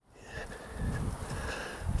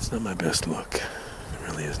It's not my best look. It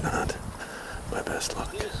really is not my best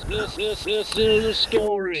look. This is a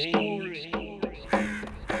story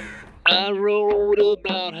I wrote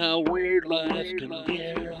about how weird life can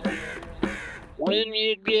get when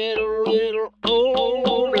you get a little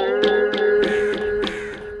older.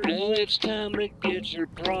 Now it's time to get your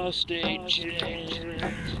prostate checked.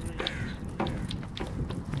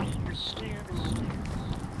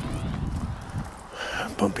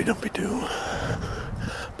 Bumpy dumpy doo.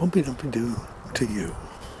 Bumpy dumpy doo to you.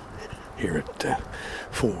 Here at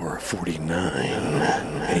 4:49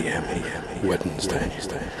 a.m. Wednesday,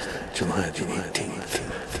 July the 18th,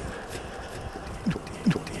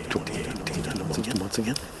 2018. Once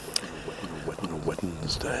again, on a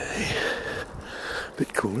Wednesday.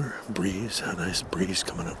 Bit cooler, breeze, a nice breeze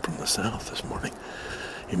coming up from the south this morning.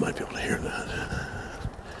 You might be able to hear that.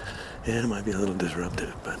 Yeah, it might be a little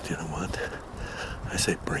disruptive, but you know what? I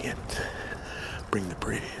say bring it. Bring the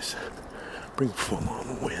breeze. Bring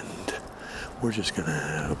full-on wind. We're just going to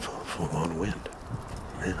have full-on wind.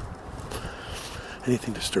 Yeah.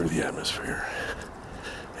 Anything to stir the atmosphere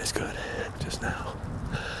is good. Just now.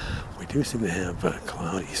 We do seem to have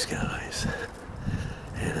cloudy skies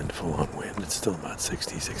and full-on wind. It's still about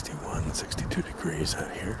 60, 61, 62 degrees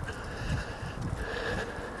out here.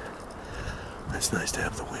 It's nice to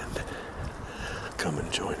have the wind. Come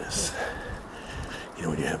and join us. You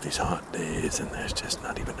know, when you have these hot days and there's just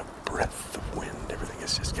not even a breath of wind, everything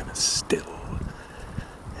is just kind of still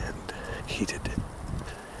and heated.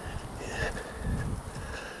 Yeah.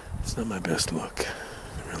 It's not my best look.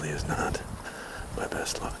 It really is not my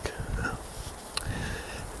best look. No.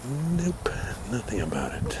 Nope, nothing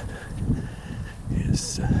about it.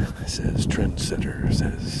 Says trendsetter,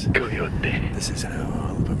 says this is how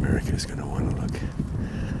all of America is going to want to look.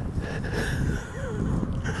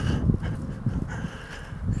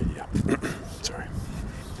 Sorry.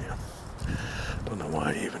 Yeah. Don't know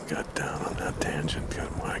why I even got down on that tangent,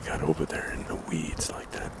 why I got over there in the weeds like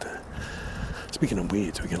that. Speaking of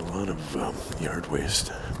weeds, we get a lot of yard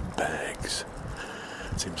waste bags.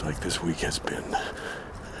 It seems like this week has been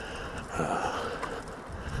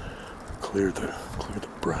clear the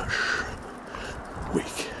brush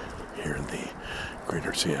week here in the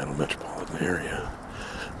greater Seattle metropolitan area.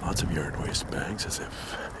 Lots of yard waste bags, as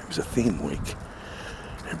if it was a theme week.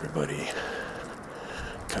 Everybody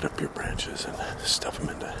cut up your branches and stuff them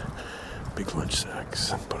into big lunch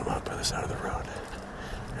sacks and put them out by the side of the road.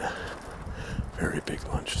 Yeah. Very big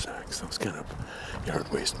lunch sacks. Those kind of yard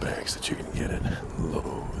waste bags that you can get at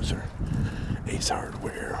Lowe's or Ace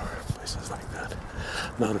Hardware, places like that.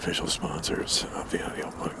 Not official sponsors of the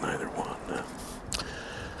oddyoblog, neither one.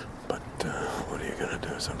 But what are you going to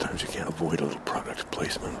do? Sometimes you can't avoid a little product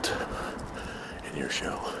placement in your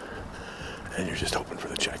show. And you're just hoping for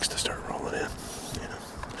the checks to start rolling in. You know.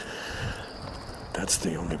 That's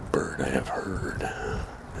the only bird I have heard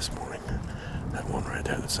this morning. That one right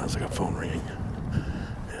there that sounds like a phone ringing.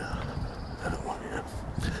 Yeah, that one, yeah.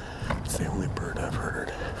 It's the only bird I've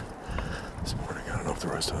heard this morning. I don't know if the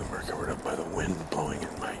rest of them are covered up by the wind blowing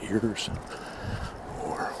in my ears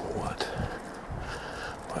or what.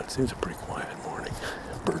 But it seems a pretty quiet morning,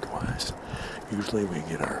 bird-wise. Usually we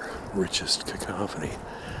get our richest cacophony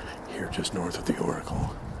here just north of the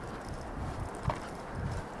Oracle.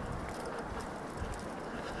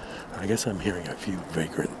 I guess I'm hearing a few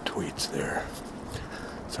vagrant tweets there.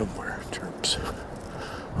 Somewhere, chirps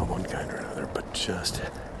of one kind or another, but just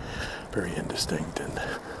very indistinct and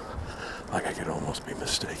like I could almost be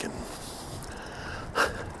mistaken.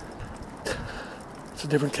 It's a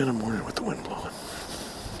different kind of morning with the wind blowing.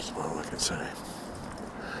 That's all I can say.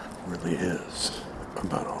 It really is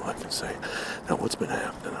about all I can say. Now, what's been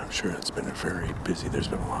happening? I'm sure it's been very busy. There's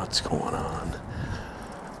been lots going on.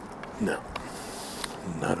 No,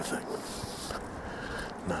 not a thing.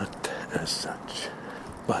 Not as such.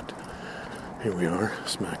 But here we are,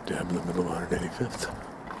 smack dab in the middle of 185th.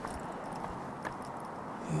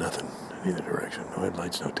 Nothing in either direction. No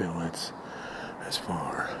headlights, no taillights. As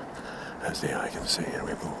far as the eye can see, and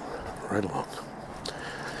we move right along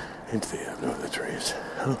into the avenue of the trees.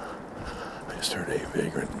 Oh, I just heard a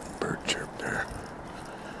vagrant bird chirp there,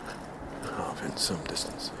 off in some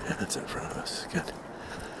distance. Yeah, it's in front of us. Good.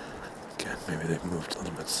 Maybe they've moved a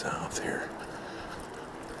little bit south here.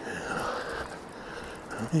 Yeah.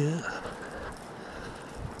 Oh, yeah.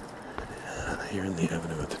 Yeah, here in the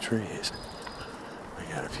avenue of the trees, we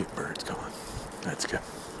got a few birds going. That's good.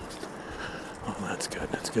 Oh, that's good.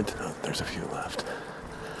 It's good to know that there's a few left.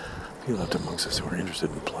 A few left amongst us who are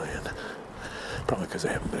interested in playing. Probably because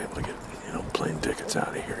they haven't been able to get, plane tickets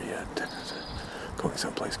out of here yet. Going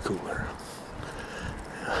someplace cooler.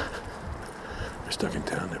 Yeah. we're stuck in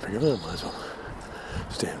town. I figured, well, might as well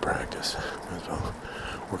stay in practice. Might as well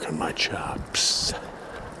work on my chops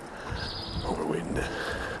while we're waiting to,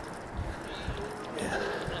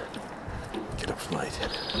 get a flight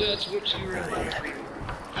That's what you're out of about. here.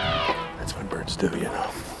 That's what birds do, you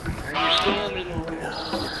know. And you're standing on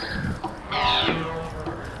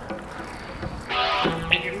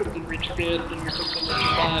and you're looking at your death, and you're looking at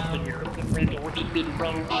your life, and you're looking at what you did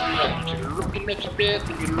wrong and right. You're looking at your death,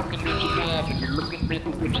 and you're looking at your life, and you're looking at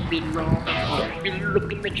what you did wrong and right. You're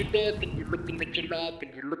looking at your death, and you're looking at your life,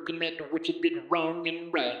 and you're looking at what you did wrong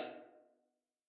and right.